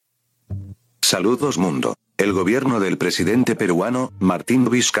Saludos mundo. El gobierno del presidente peruano, Martín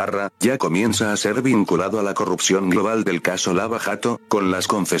Vizcarra, ya comienza a ser vinculado a la corrupción global del caso Lava Jato, con las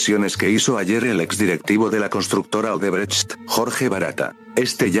confesiones que hizo ayer el exdirectivo de la constructora Odebrecht, Jorge Barata.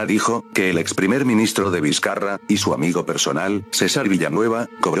 Este ya dijo que el ex primer ministro de Vizcarra, y su amigo personal, César Villanueva,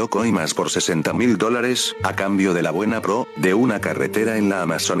 cobró coimas por $60.000, a cambio de la buena pro, de una carretera en la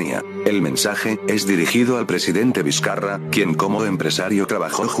Amazonía. El mensaje es dirigido al presidente Vizcarra, quien como empresario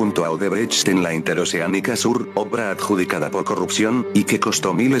trabajó junto a Odebrecht en la Interoceánica Sur, obra adjudicada por corrupción, y que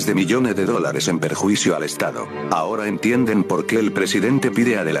costó miles de millones de dólares en perjuicio al Estado. Ahora entienden por qué el presidente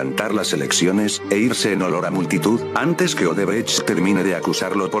pide adelantar las elecciones, e irse en olor a multitud, antes que Odebrecht termine de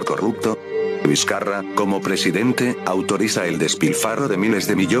acusarlo por corrupto. Vizcarra, como presidente, autoriza el despilfarro de miles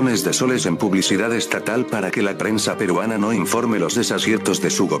de millones de soles en publicidad estatal para que la prensa peruana no informe los desaciertos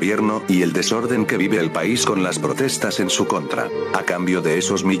de su gobierno y el desorden que vive el país con las protestas en su contra. A cambio de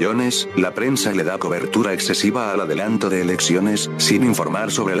esos millones, la prensa le da cobertura excesiva al adelanto de elecciones, sin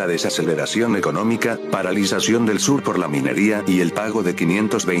informar sobre la desaceleración económica, paralización del sur por la minería y el pago de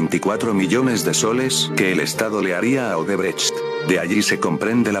 524 millones de soles que el Estado le haría a Odebrecht. De allí se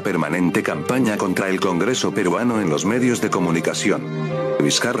comprende la permanente campaña contra el Congreso peruano en los medios de comunicación.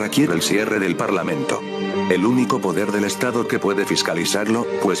 Vizcarra quiere el cierre del Parlamento. El único poder del Estado que puede fiscalizarlo,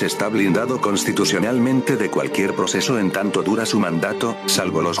 pues está blindado constitucionalmente de cualquier proceso en tanto dura su mandato,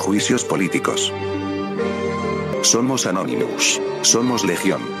 salvo los juicios políticos. Somos Anonymous. Somos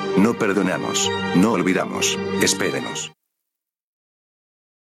Legión. No perdonamos. No olvidamos. Espérenos.